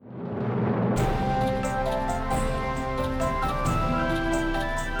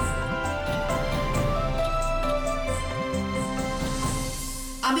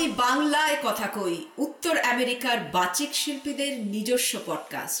বাংলায় কথা কই, উত্তর আমেরিকার বাচিক শিল্পীদের নিজস্ব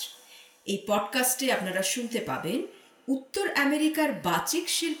পডকাস্ট। এই পডকাস্টে আপনারা শুনতে পাবেন উত্তর আমেরিকার বাচিক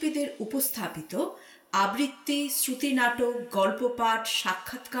শিল্পীদের উপস্থাপিত আবৃত্তি, শ্রুতিনাটক, গল্পপাঠ,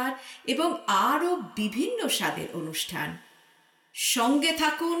 সাক্ষাৎকার এবং আরও বিভিন্ন স্বাদের অনুষ্ঠান। সঙ্গে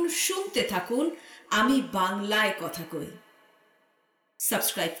থাকুন, শুনতে থাকুন, আমি বাংলায় কথা কই।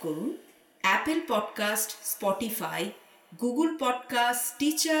 সাবস্ক্রাইব করুন Apple podcast, Spotify, Google podcast,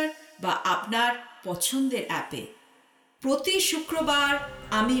 teacher বা আপনার পছন্দের অ্যাপে। প্রতি শুক্রবার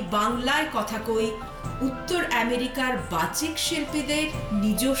আমি বাংলায় কথা কই, উত্তর আমেরিকার বাচিক শিল্পীদের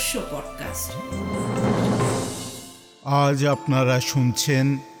নিজস্ব পডকাস্ট। আজ আপনারা শুনছেন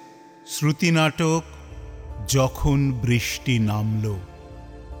শ্রুতিনাটক যখন বৃষ্টি নামল,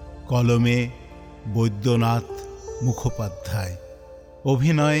 কলমে বৈদ্যনাথ মুখোপাধ্যায়,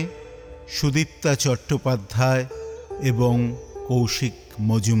 অভিনয় সুদীপ্তা চট্টোপাধ্যায় এবং কৌশিক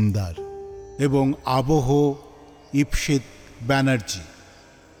মজুমদার, এবং আবহ ইপসিত ব্যানার্জি।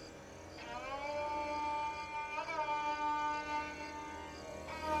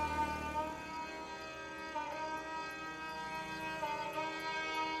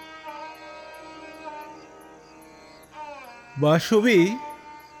 বাসবি,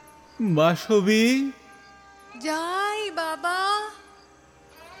 বাসবি, যাই বাবা।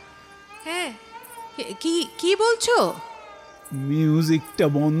 হ্যাঁ, কি কি বলছো? মিউজিকটা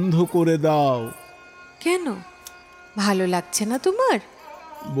বন্ধ করে দাও। কেন, ভালো লাগছে না তোমার?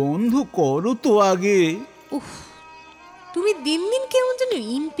 বন্ধ করো তো আগে। উফ, তুমি দিন দিন কেমন যেন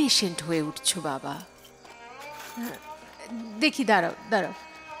ইমপেশেন্ট হয়ে উঠছো বাবা। দেখি, দাঁড়াও দাঁড়াও,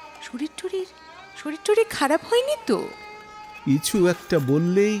 শরীর টরীর খারাপ হয়নি তো? কিছু একটা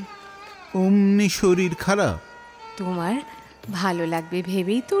বললেই অমনি শরীর খারাপ। তোমার ভালো লাগবে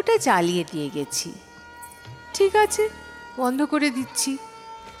ভেবেই তো ওটা চালিয়ে দিয়ে গেছি। ঠিক আছে, বন্ধ করে দিচ্ছি।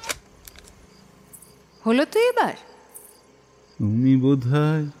 হলো তো এবার? তুমি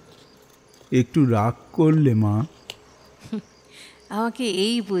বোধহয় একটু রাগ করলে মা। আমাকে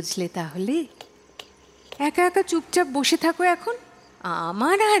এই বুঝলে তাহলে? একা একা চুপচাপ বসে থাকো এখন,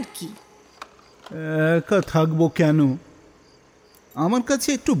 আমার আর কি। একা থাকবো কেন? আমার কাছে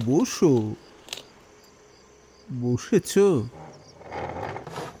একটু বসো। বসেছ?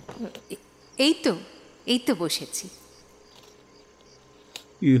 এই তো বসেছি।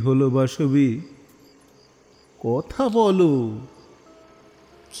 কি হলো বাসবি, কথা বলো।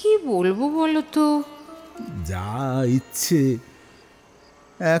 কি বলবো বলো তো? যা ইচ্ছে।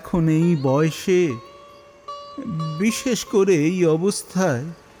 এখন এই বয়সে, বিশেষ করে এই অবস্থায়,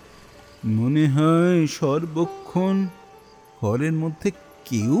 মনে হয় সর্বক্ষণ ঘরের মধ্যে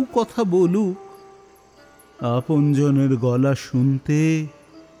কেউ কথা বলুক। আপনজনের গলা শুনতে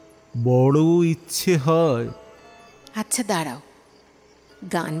বড় ইচ্ছে হয়। আচ্ছা দাঁড়াও,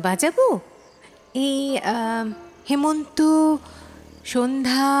 গান বাজাবো। এই হেমন্ত,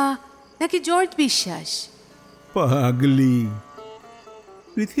 সন্ধ্যা নাকি জর্জ বিশ্বাস? পাগলি,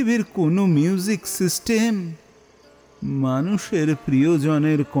 পৃথিবীর কোনো মিউজিক সিস্টেম মানুষের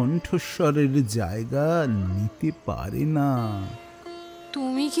প্রিয়জনের কণ্ঠস্বরের জায়গা নিতে পারে না।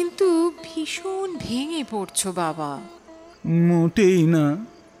 তুমি কিন্তু ভীষণ ভেঙে পড়ছো বাবা। মোটেই না।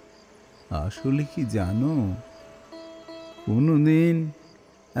 আসলে কি জানো, কোনোদিন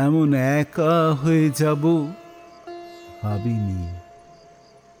এমন একা হয়ে যাব ভাবিনি।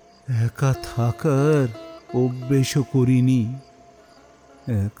 একা থাকার অভ্যেসও করিনি।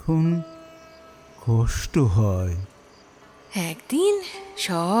 এখন কষ্ট হয়। একদিন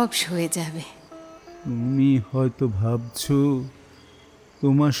সব সয়ে যাবে। তুমি হয়তো ভাবছো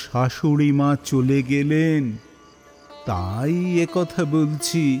তোমার শাশুড়ি মা চলে গেলেন তাই এ কথা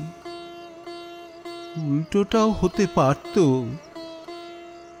বলছি। উল্টোটাও হতে পারত।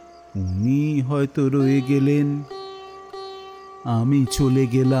 উনি হয়তো রয়ে গেলেন, আমি চলে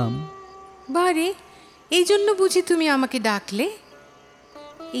গেলাম। বারে, এই জন্য বুঝি তুমি আমাকে ডাকলে?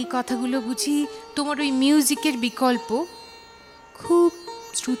 এই কথাগুলো বুঝি তোমার ওই মিউজিকের বিকল্প? খুব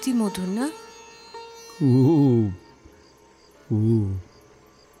শ্রুতিমধুর না? ও ও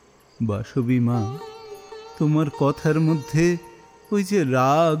বাসবি মা, তোমার কথার মধ্যে ওই যে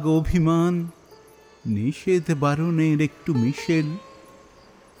রাগ, অভিমান, নিষেধ বারণের একটু মিশেল।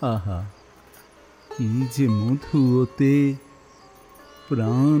 আহা, কি যে মধু ওতে,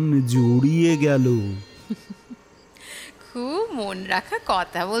 প্রাণ জুড়িয়ে গেল। খুব মন রাখা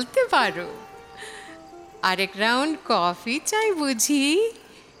কথা বলতে পারো। আরেক রাউন্ড কফি চাই বুঝি?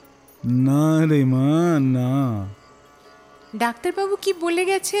 না রে মা, না। ডাক্তারবাবু কি বলে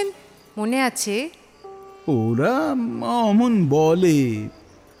গেছেন মনে আছে? ওরা অমন বলে,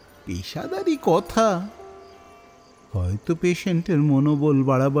 পেশাদারি কথা। হয়তো পেশেন্টের মনোবল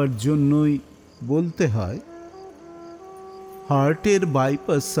বাড়াবার জন্যই বলতে হয়। হার্টের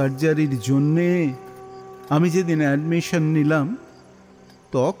বাইপাস সার্জারির জন্যে আমি যেদিন অ্যাডমিশন নিলাম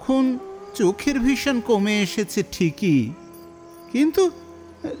তখন চোখের ভিশন কমে এসেছে ঠিকই, কিন্তু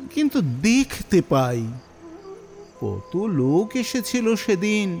কিন্তু দেখতে পাই। কত লোক এসেছিল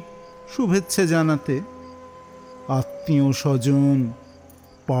সেদিন শুভেচ্ছা জানাতে, আত্মীয় স্বজন,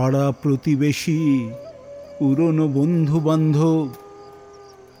 পাড়া প্রতিবেশী, পুরনো বন্ধু বান্ধব,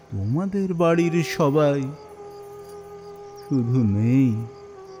 তোমাদের বাড়ির সবাই। শুধু নেই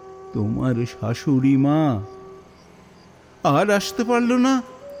তোমার শাশুড়ি মা। আর আসতে পারল না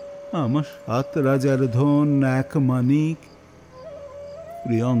আমার 7 রাজার ধন এক মানিক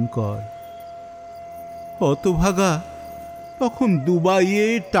প্রিয়ঙ্কর। হতভাগা তখন দুবাইয়ে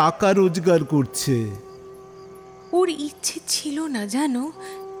টাকা রোজগার করছে। ওর ইচ্ছে ছিল না জানো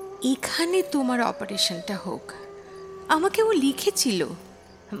এখানে তোমার অপারেশনটা হোক। আমাকে ও লিখেছিল,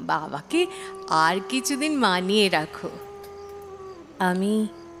 বাবাকে আর কিছুদিন মানিয়ে রাখো, আমি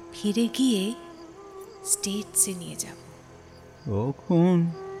ফিরে গিয়ে স্টেটসে নিয়ে যাব। তখন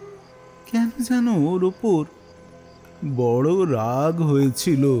কেন যেন ওর ওপর বড় রাগ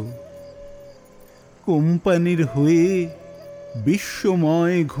হয়েছিল। কোম্পানির হয়ে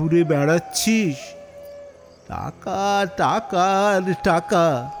বিশ্বময় ঘুরে বেড়াচ্ছিস, টাকা টাকা আর টাকা।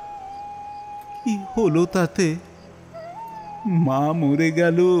 কি হলো তাতে? মা মরে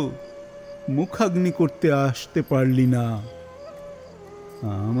গেল, মুখাগ্নি করতে আসতে পারলি না।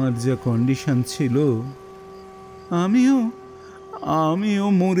 আমার যা কন্ডিশন ছিল আমিও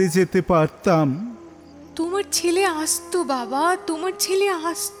মরে যেতে পারতাম। তোমার ছেলে আসতো বাবা, তোমার ছেলে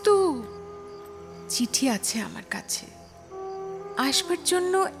আসতো। চিঠি আছে আমার কাছে, আসবার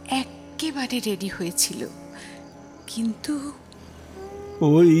জন্য একেবারে রেডি হয়েছিল। কিন্তু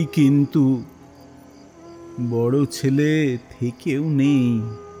ওই কিন্তু বড় ছেলে থেকেও নেই।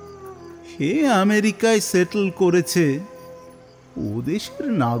 সে আমেরিকায় সেটেল করেছে, ও দেশের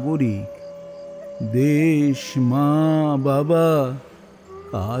নাগরিক। দেশ, মা, বাবা,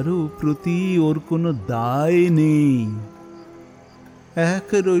 কারো প্রতি ওর কোনো দায় নেই। এক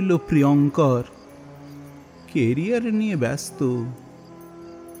রইল প্রিয়ঙ্কর, কেরিয়ার নিয়ে ব্যস্ত।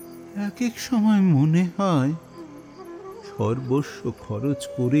 এক এক সময় মনে হয় সর্বস্ব খরচ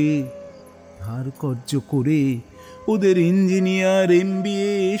করে, ধার কর্য করে ওদের ইঞ্জিনিয়ার,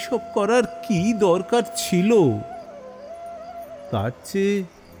 MBA এসব করার কি দরকার ছিল? তার চেয়ে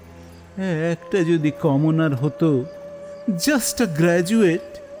একটা যদি কমনার হতো, জাস্ট আ গ্র্যাজুয়েট,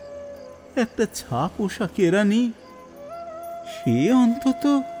 একটা ছাপোষা কেরানি, সে অন্তত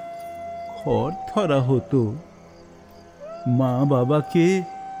খড় ধরা হতো, মা বাবাকে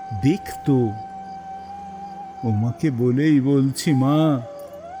দেখতো। ওমাকে বলেই বলছি, মা,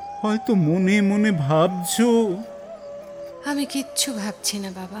 হয়তো মনে মনে ভাবছো। আমি কিচ্ছু ভাবছি না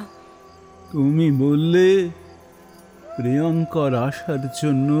বাবা। তুমি বললে প্রিয়ঙ্কর আসার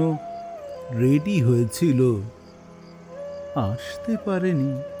জন্য রেডি হয়েছিল, আসতে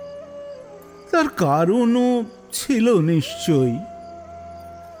পারেনি। তার কারণও ছিল নিশ্চয়ই।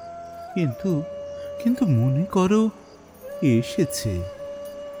 কিন্তু কিন্তু মনে করো এসেছে।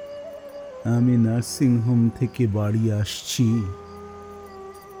 আমি নার্সিংহোম থেকে বাড়ি আসছি,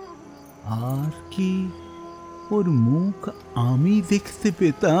 আর কি ওর মুখ আমি দেখতে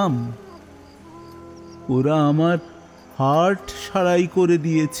পেতাম? ওরা আমার হার্ট সারাই করে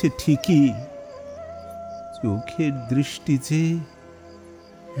দিয়েছে ঠিকই, চোখের দৃষ্টি যে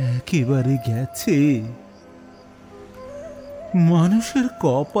একেবারে গেছে। মানুষের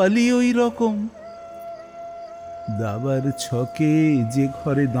কপালই ওই রকম। দাবার ছকে যে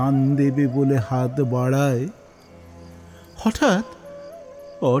ঘরে দান দেবে বলে হাত বাড়ায়, হঠাৎ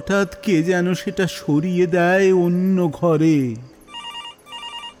হঠাৎ কে যেন সেটা সরিয়ে দেয় অন্য ঘরে।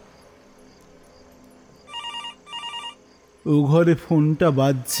 ও ঘরে ফোনটা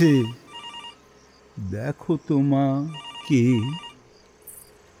বাজছে, দেখো তো মা কে।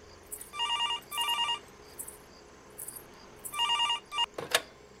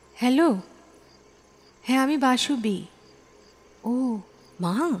 হ্যালো, হ্যাঁ আমি বাসুবি। ও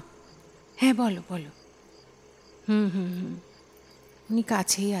মা, হ্যাঁ বলো বলো। হুম হুম হুম, উনি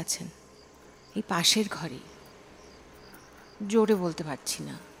কাছেই আছেন, এই পাশের ঘরেই। জোরে বলতে পারছি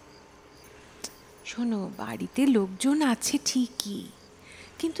না। শোনো, বাড়িতে লোকজন আছে ঠিকই,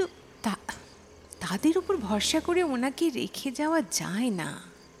 কিন্তু তাদের উপর ভরসা করে ওনাকে রেখে যাওয়া যায় না।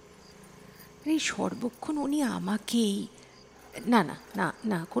 এই সর্বক্ষণ উনি আমাকেই, না না না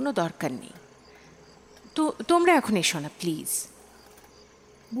না, কোনো দরকার নেই। তো তোমরা এখন এসো না প্লিজ।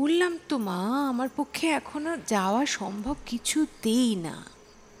 বললাম তো মা, আমার পক্ষে এখনো যাওয়া সম্ভব কিছুতেই না।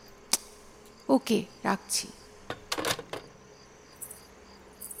 ওকে, রাখছি।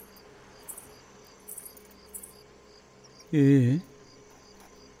 এ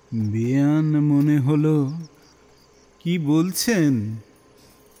বেয়ান মনে হলো। কি বলছেন?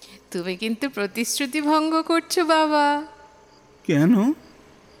 তুমি কিন্তু প্রতিশ্রুতি ভঙ্গ করছো বাবা। কেন?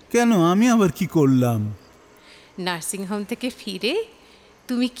 কেন আমি আবার কি করলাম? নার্সিংহোম থেকে ফিরে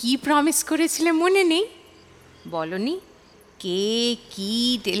তুমি কি প্রমিস করেছিলে মনে নেই? বলনি কে কি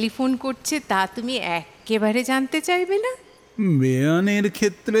টেলিফোন করছে তা তুমি একেবারে জানতে চাইবে না? বেয়ানের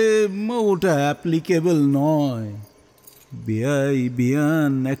ক্ষেত্রে ওটা অ্যাপ্লিকেবল নয়।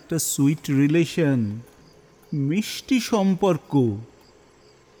 বেয়ান একটা সুইট রিলেশন, মিষ্টি সম্পর্ক।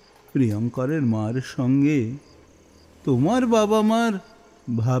 প্রিয়ঙ্করের মার সঙ্গে তোমার বাবা মার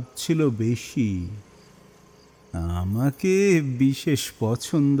ভাব ছিল বেশি। আমাকে বিশেষ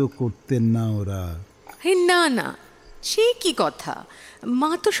পছন্দ করতেন না ওরা। হে না না, সে কি কথা!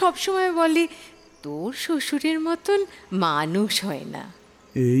 মা তো সবসময় বলে তোর শ্বশুরের মতন মানুষ হয় না।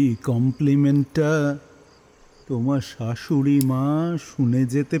 এই কমপ্লিমেন্টটা তোমার শাশুড়ি মা শুনে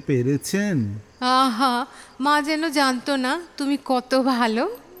যেতে পেরেছেন? আহা, মা যেন জানতো না তুমি কত ভালো।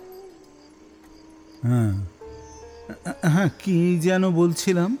 হ্যাঁ হ্যাঁ, কি যেন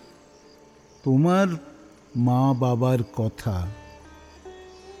বলছিলাম? তোমার মা বাবার কথা।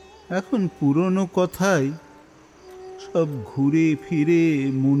 এখন পুরনো কথাই সব ঘুরে ফিরে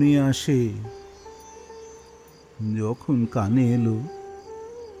মনে আসে। যখন কানে এলো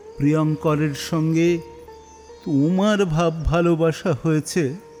প্রিয়ঙ্করের সঙ্গে তোমার ভাব ভালোবাসা হয়েছে,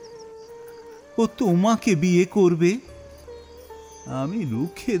 ও তোমাকে বিয়ে করবে, আমি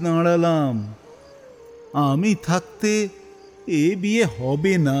রুখে দাঁড়ালাম। আমি থাকতে এ বিয়ে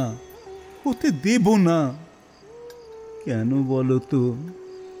হবে না, হতে দেব না। কেন বলো তো?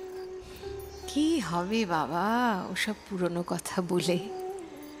 কি হবে বাবা ওসব পুরনো কথা বলে?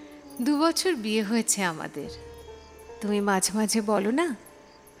 2 বছর বিয়ে হয়েছে আমাদের। তুমি মাঝে মাঝে বলো না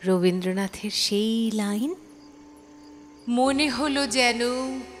রবীন্দ্রনাথের সেই লাইন, মনে হলো যেন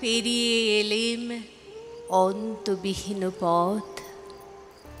পেরিয়ে এলেম অন্তবিহীন পথ।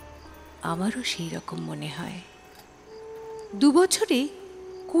 আমারও সেই রকম মনে হয়। 2 বছরে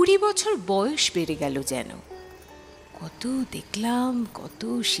 20 বছর বয়স বেড়ে গেল যেন। কত দেখলাম, কত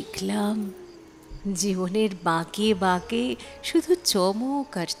শিখলাম। জীবনের বাঁকে বাঁকে শুধু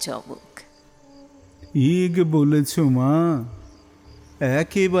চমক আর চমক। ঠিক বলেছ মা,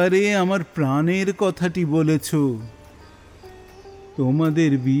 একেবারে আমার প্রাণের কথাটি বলেছ।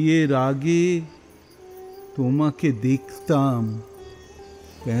 তোমাদের বিয়ের আগে তোমাকে দেখতাম,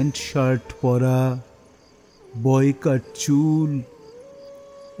 প্যান্ট শার্ট পরা, বয়কাট চুল,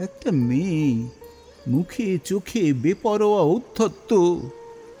 একটা মেয়ে, মুখে চোখে বেপরোয়া উদ্ধত্ত।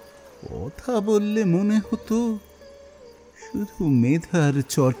 কথা বললে মনে হতো শুধু মেধার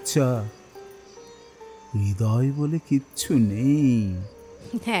চর্চা, হৃদয় বলে কিচ্ছু নেই।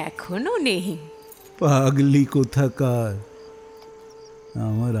 এখনো নেই। পাগলি কোথাকার!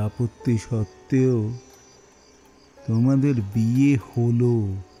 আমার আপত্তি সত্ত্বেও তোমাদের বিয়ে হলো।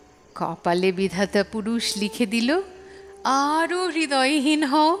 কপালে বিধাতা পুরুষ লিখে দিল আরও হৃদয়হীন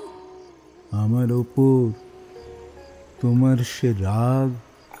হও। আমার ওপর তোমার সে রাগ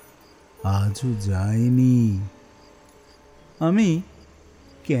আজও যায়নি। আমি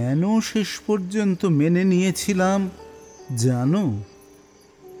কেন শেষ পর্যন্ত মেনে নিয়েছিলাম জানো?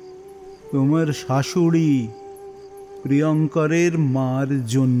 তোমার শাশুড়ি প্রিয়ঙ্করের মার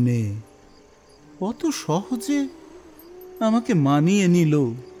জন্যে। কত সহজে আমাকে মানিয়ে নিল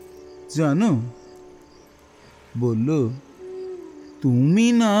জানো? বলল, তুমি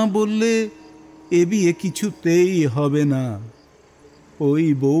না বললে এ বিয়ে কিছুতেই হবে না। ওই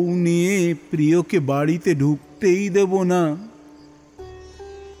বউ নিয়ে প্রিয়কে বাড়িতে ঢুকতেই দেব না।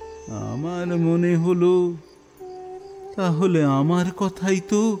 আমার মনে হলো তাহলে আমার কথাই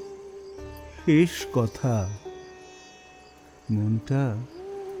তো শেষ কথা। মনটা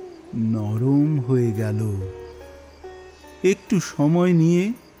নরম হয়ে গেল। একটু সময় নিয়ে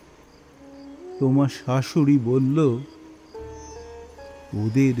তোমার শাশুড়ি বলল,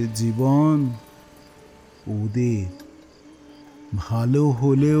 ওদের জীবন ওদের, ভালো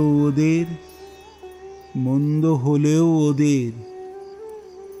হলেও ওদের, মন্দ হলেও ওদের।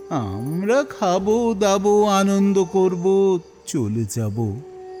 আমরা খাবো দাবো, আনন্দ করব, চলে যাব।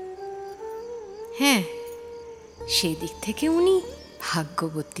 হ্যাঁ, সেদিক থেকে উনি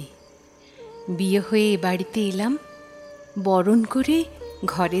ভাগ্যবতী। বিয়ে হয়ে এ বাড়িতে এলাম, বরণ করে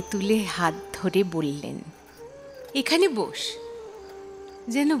ঘরে তুলে হাত ধরে বললেন, এখানে বস।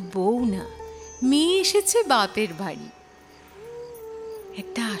 যেন বউ না, মেয়ে এসেছে বাপের বাড়ি।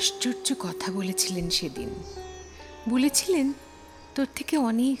 একটা আশ্চর্য কথা বলেছিলেন সেদিন। বলেছিলেন, তোর থেকে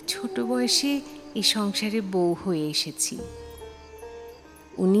অনেক ছোট বয়সে এই সংসারে বউ হয়ে এসেছি।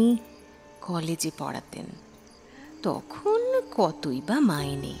 উনি কলেজে পড়াতেন। তখন কতই বা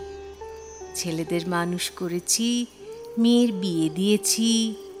মাইনে। ছেলেদের মানুষ করেছি, মেয়ের বিয়ে দিয়েছি,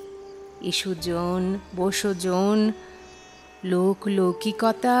 এসোজন বসোজন,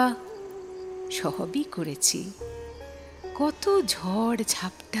 লৌকিকতা সবই করেছি। কত ঝড়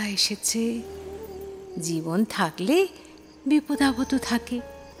ঝাপটা এসেছে। জীবন থাকলে বিপদ আপদ থাকে,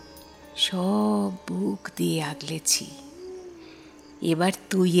 সব বুক দিয়ে আগলেছি। এবার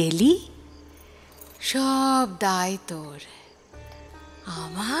তুই এলি, সব দায় তোর,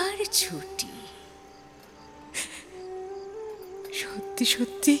 আমার ছুটি। সত্যি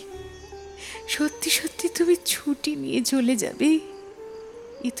সত্যি সত্যি সত্যি তুমি ছুটি নিয়ে চলে যাবে,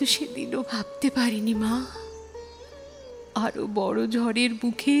 এ তো সেদিনও ভাবতে পারিনি মা। আরো বড় ঝড়ের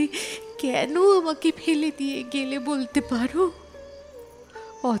মুখে কেন আমাকে ফেলে দিয়ে গেলে বলতে পারো?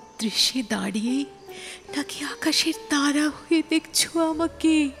 অদৃশ্যে দাঁড়িয়ে নাকি আকাশের তারা হয়ে দেখছো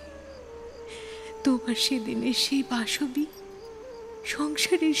আমাকে? তোমার সেদিনের সেই বাসবি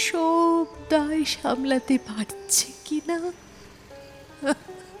সংসারের সব দায় সামলাতে পারছে কিনা?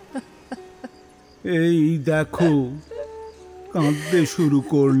 এই দেখো, কাঁদতে শুরু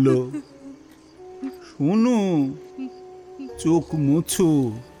করলো। শোনো, চোখ মুছো।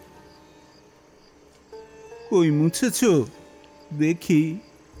 কই মুছেছ দেখি?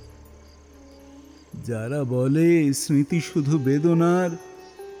 যারা বলে স্মৃতি শুধু বেদনার,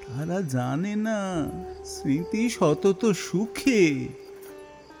 তারা জানে না স্মৃতি সতত সুখে।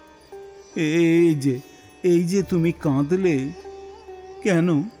 এই যে তুমি কাঁদলে কেন?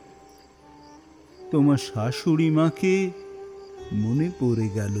 তোমার শাশুড়ি মাকে মনে পড়ে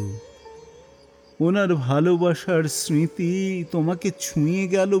গেল। ওনার ভালোবাসার স্মৃতি তোমাকে ছুঁয়ে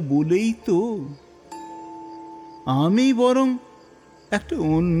গেল বলেই তো। আমি বরং একটা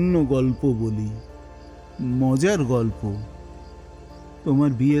অন্য গল্প বলি, মজার গল্প।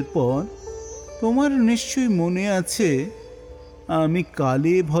 তোমার বিয়ের পর তোমার নিশ্চয়ই মনে আছে, আমি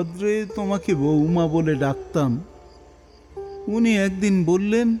কালে ভদ্রে তোমাকে বৌমা বলে ডাকতাম। উনি একদিন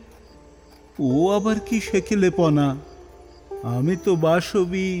বললেন, ও আবার কি সেকেলেপনা, আমি তো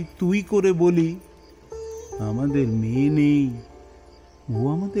বাসবি তুই করে বলি। আমাদের মেয়ে নেই, ও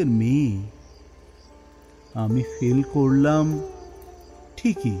আমাদের মেয়ে। আমি ফেল করলাম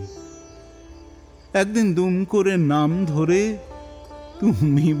ঠিকই। একদিন দুম করে নাম ধরে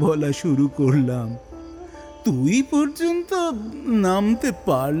তুমি বলা শুরু করলাম। তুই পর্যন্ত নামতে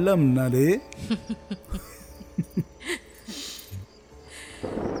পারলাম না রে।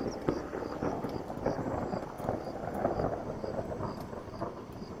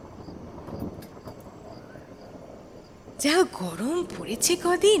 যা গরম পড়েছে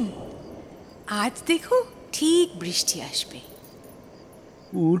কদিন, আজ দেখো ঠিক বৃষ্টি আসবে।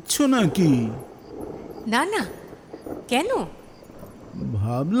 উঠছো নাকি? না না, কেন?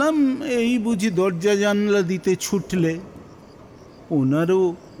 ভাবলাম এই বুঝি দরজা জানলা দিতে ছুটলে। ওনারও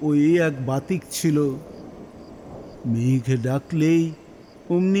ওই এক বাতিক ছিল, মেঘ ডাকলেই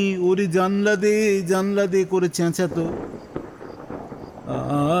অমনি ওরে জানলা দে করে চেঁচাতো।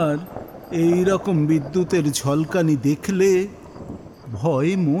 আর এই রকম বিদ্যুতের ঝলকানি দেখলে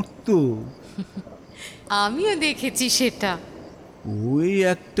ভয়ে মরতো। আমিও দেখেছি সেটা। ওই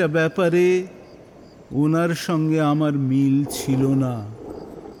একটা ব্যাপারে ওনার সঙ্গে আমার মিল ছিল না।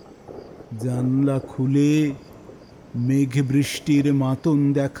 জানলা খুলে মেঘ বৃষ্টির মাতন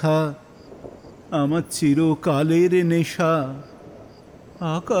দেখা আমার চিরকালের নেশা।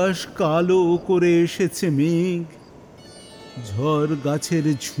 আকাশ কালো করে এসেছে মেঘ, ঝড় গাছের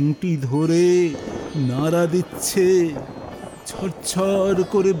ঝুঁটি ধরে নাড়া দিচ্ছে, ঝরঝর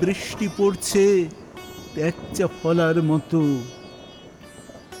করে বৃষ্টি পড়ছে ত্যাচ্চা ফলার মতো।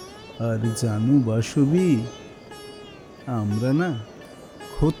 আর জানো বাসবি, আমরা না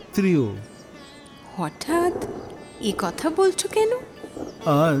ক্ষত্রিয়। হঠাৎ এ কথা বলছো কেন?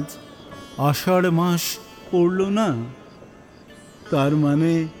 আজ আষাঢ় মাস পড়ল না, তার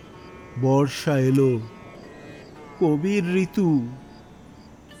মানে বর্ষা এলো, কবির ঋতু।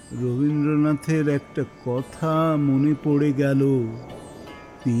 রবীন্দ্রনাথের একটা কথা মনে পড়ে গেল।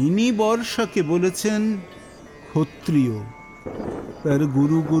 তিনি বর্ষাকে বলেছেন ক্ষত্রিয়। তার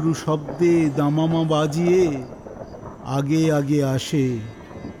গুরু গুরু শব্দে দামামা বাজিয়ে আগে আগে আসে।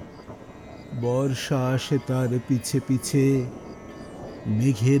 বর্ষা আসে তার পিছে পিছে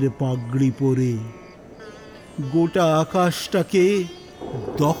মেঘের পাগড়ি পরে, গোটা আকাশটাকে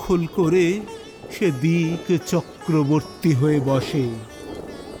দখল করে সে দিক চক্রবর্তী হয়ে বসে।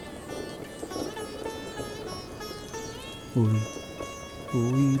 ওই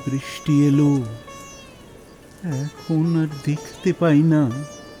ওই বৃষ্টি এলো, এখন আর দেখতে পাই না,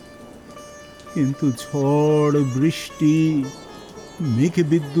 কিন্তু ঝড় বৃষ্টি মেঘ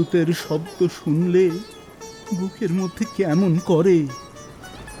বিদ্যুতের শব্দ শুনলে বুকের মধ্যে কেমন করে।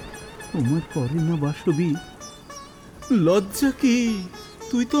 তোমার করে না বাসবি? লজ্জা কি?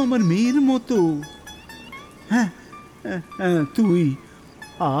 তুই তো আমার মেয়ের মতো। হ্যাঁ হ্যাঁ, হ্যাঁ, তুই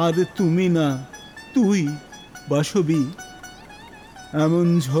আর তুমি না, তুই বাসবি। এমন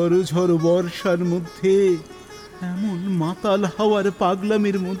ঝড়ো ঝড়ো বর্ষার মধ্যে, এমন মাতাল হাওয়ার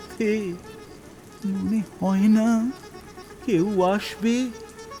পাগলামের মধ্যে মনে হয় না কেউ আসবে,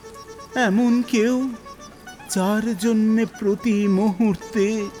 এমন কেউ যার জন্যে প্রতি মুহূর্তে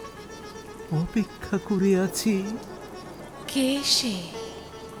অপেক্ষা করে আছি। কে সে?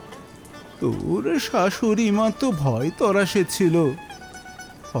 তোর শাশুড়ি মা তো ভয় তরাসেছিল।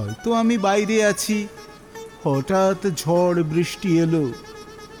 হয়তো আমি বাইরে আছি, হঠাৎ ঝড় বৃষ্টি এলো।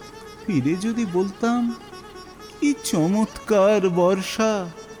 ফিরে যদি বলতাম কি চমৎকার বর্ষা,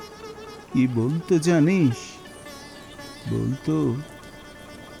 কি বলতো জানিস? বলতো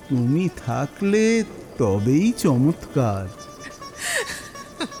তুমি থাকলে তবেই চমৎকার।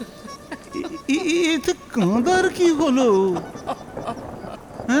 এতে কাঁদার কি হলো?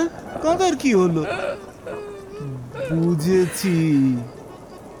 হ্যাঁ, কাঁদার কি হলো? বুঝেছি,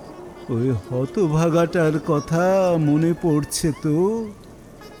 ওই হতভাগাটার কথা মনে পড়ছে তো।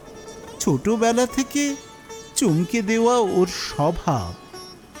 ছোটবেলা থেকে চমকে দেওয়া ওর স্বভাব।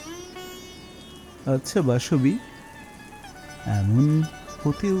 আচ্ছা বাসবি, এমন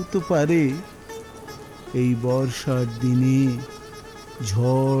হতেও তো পারে এই বর্ষার দিনে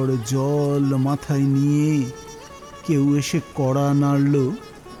ঝড় জল মাথায় নিয়ে কেউ এসে কড়া নাড়ল।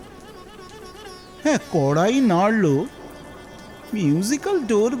 হ্যাঁ, কড়াই নাড়ল, মিউজিক্যাল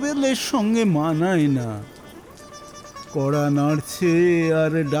ডোরবেলের সঙ্গে মানায় না। কড়া নাড়ছে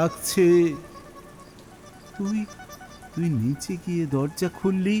আর ডাকছে। তুই তুই নিচে গিয়ে দরজা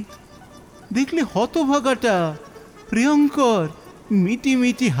খুললি, দেখলি হতভাগাটা প্রিয়ঙ্কর মিটি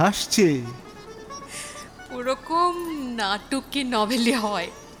মিটি হাসছে। ওরকম নাটকে নভেলে হয়,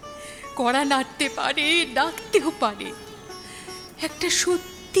 কড়া নাড়তে পারে, ডাকতেও পারে। একটা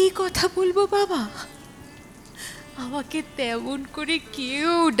সত্যি কথা বলবো বাবা, আমাকে তেমন করে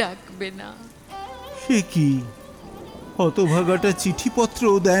কেউ ডাকবে না। সে কি, হতভাগাটা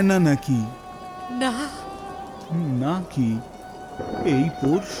চিঠিপত্রও দেয় না নাকি? না নাকি এই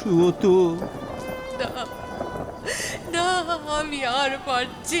পরশুও তো। না না, আমি আর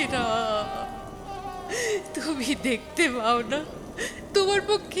পারছি না। তুমি দেখতে পাও না তোমার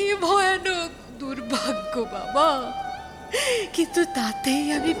পক্ষে ভয়ানক দুর্ভাগ্য বাবা, কিন্তু তাতেই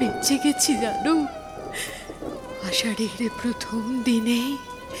আমি বেঁচে গেছি জানো। আষাঢ়ের প্রথম দিনে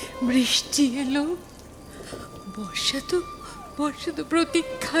বৃষ্টি এলো। বর্ষা তো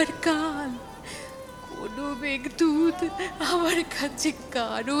প্রতীক্ষার কাল। কোনো মেঘদূত আমার কাছে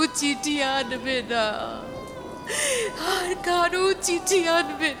কারো চিঠি আনবে না, আর কারো চিঠি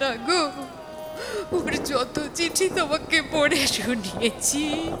আনবে না গো। ওর যত চিঠি তোমাকে পড়ে শুনিয়েছি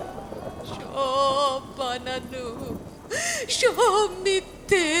সব বানানো, সব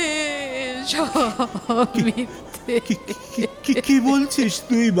মিথ্যে, সব মিথ্যে। কি বলছিস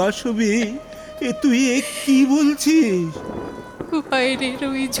তুই বাসবি? তুই কি বলছিস? বাইরের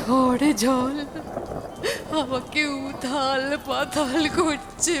ওই ঝড় জল আমাকে উথাল পাথাল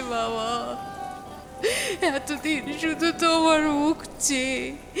করছে বাবা। এতদিন শুধু তোমার মুখ চেয়ে,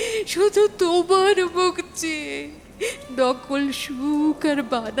 শুধু তোমার মুখ চেয়ে নকল সুখ আর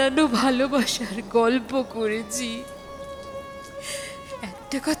বানানো ভালোবাসার গল্প করেছি।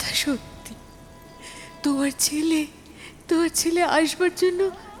 একটা কথা সত্যি, তোমার ছেলে আসবার জন্য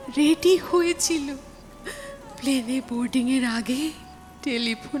রেডি হয়েছিল। প্লেনে বোর্ডিংয়ের আগে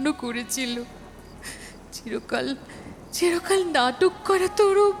টেলিফোনও করেছিল। চিরকাল নাটক করা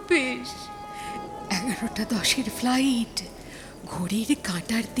তোর অভ্যেস। 11:10 ফ্লাইট। ঘড়ির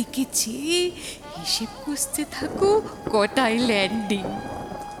কাঁটার দিকে চেয়ে হিসেব কষতে থাকো কটায় ল্যান্ডিং।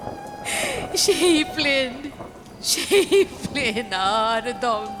 সেই প্লেন আর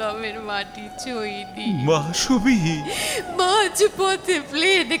দমদমের মাটি ছুঁইনি। বাসবি, মাঝপথে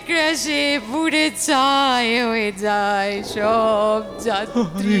প্লেন ক্র্যাশে পুড়ে ছাই হয়ে যায় সব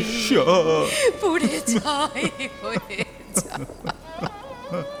যাত্রী, পুড়ে ছাই হয়ে যায়।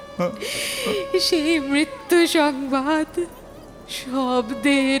 সেই মৃত্যু সংবাদ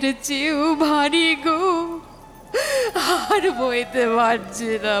শব্দের চেয়েও ভারী গো। আর বইতে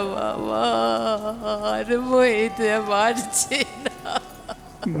পারছে না বাবা, আর বইতে পারছে না।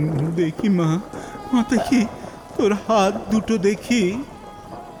 দেখি মা, দেখি তোর হাত দুটো দেখি।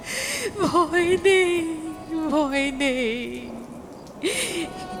 ভয় নেই।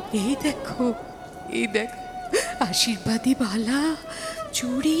 এই দেখো আশীর্বাদী বালা,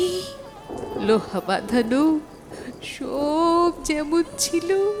 চুড়ি, লোহা বাঁধানো, সব যেমন ছিল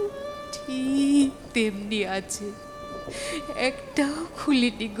ঠিক তেমনি আছে, একটাও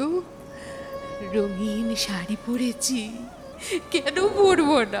খুলিনি গো। রঙিন শাড়ি পরেছি, কেন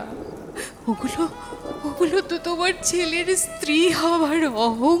পরবো না? ওগুলো ওগুলো তো তোমার ছেলের স্ত্রী হওয়ার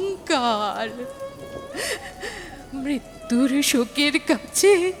অহংকার। মৃত্যুর শোকের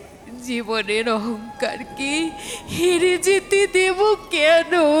কাছে জীবনের অহংকারকে হেরে যেতে দেব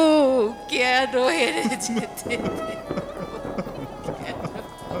কেন? কেন হেরে যেতে দেব?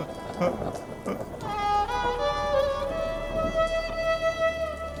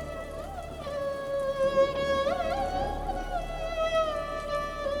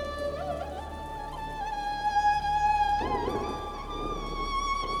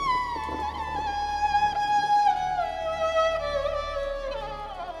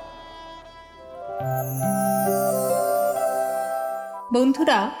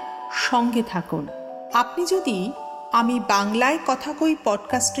 বন্ধুরা, সঙ্গে থাকুন। আপনি যদি আমি বাংলায় কথা কই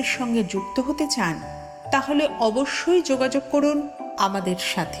পডকাস্টের সঙ্গে যুক্ত হতে চান, তাহলে অবশ্যই যোগাযোগ করুন আমাদের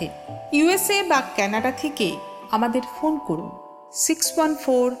সাথে। ইউএসএ বা কানাডা থেকে আমাদের ফোন করুন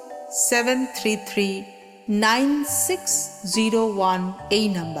 6147339601 এই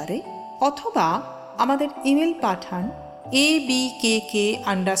নাম্বারে, অথবা আমাদের ইমেল পাঠান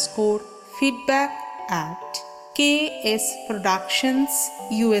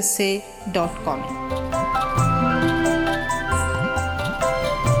abkk_feedback@ksproductionsusa.com।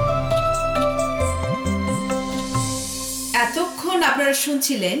 এতক্ষণ আপনারা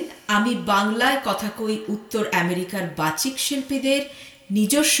শুনছিলেন আমি বাংলায় কথা কই উত্তর আমেরিকার বাচিক শিল্পীদের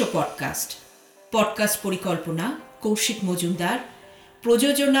নিজস্ব পডকাস্ট পরিকল্পনা কৌশিক মজুমদার,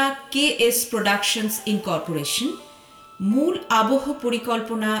 প্রযোজনা KS প্রোডাকশনস ইনকর্পোরেশন, মূল আবহ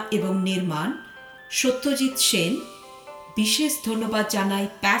পরিকল্পনা এবং নির্মাণ সত্যজিৎ সেন। বিশেষ ধন্যবাদ জানাই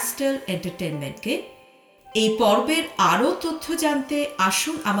প্যাস্টেল এন্টারটেনমেন্টকে। এই পর্বের আরও তথ্য জানতে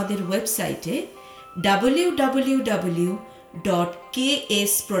আসুন আমাদের ওয়েবসাইটে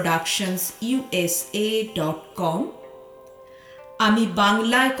www.ksproductionsusa.com। আমি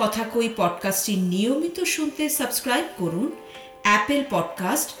বাংলায় কথা কই পডকাস্টটি নিয়মিত শুনতে সাবস্ক্রাইব করুন Apple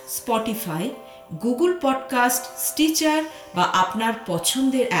podcast, Spotify, Google podcast, Stitcher বা আপনার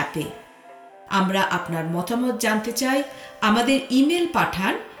পছন্দের অ্যাপে। আমরা আপনার মতামত জানতে চাই, আমাদের ইমেল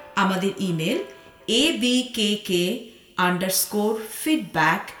পাঠান। আমাদের ইমেল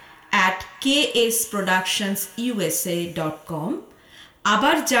abkk_feedback@ksproductionsusa.com।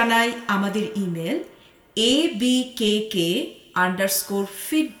 আবার জানাই, আমাদের ইমেল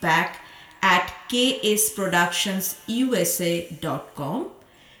abkk_feedback@ksproductionsusa.com।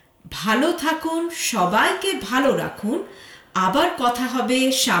 ভালো থাকুন, সবাইকে ভালো রাখুন। আবার কথা হবে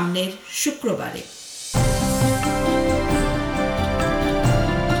সামনের শুক্রবারে।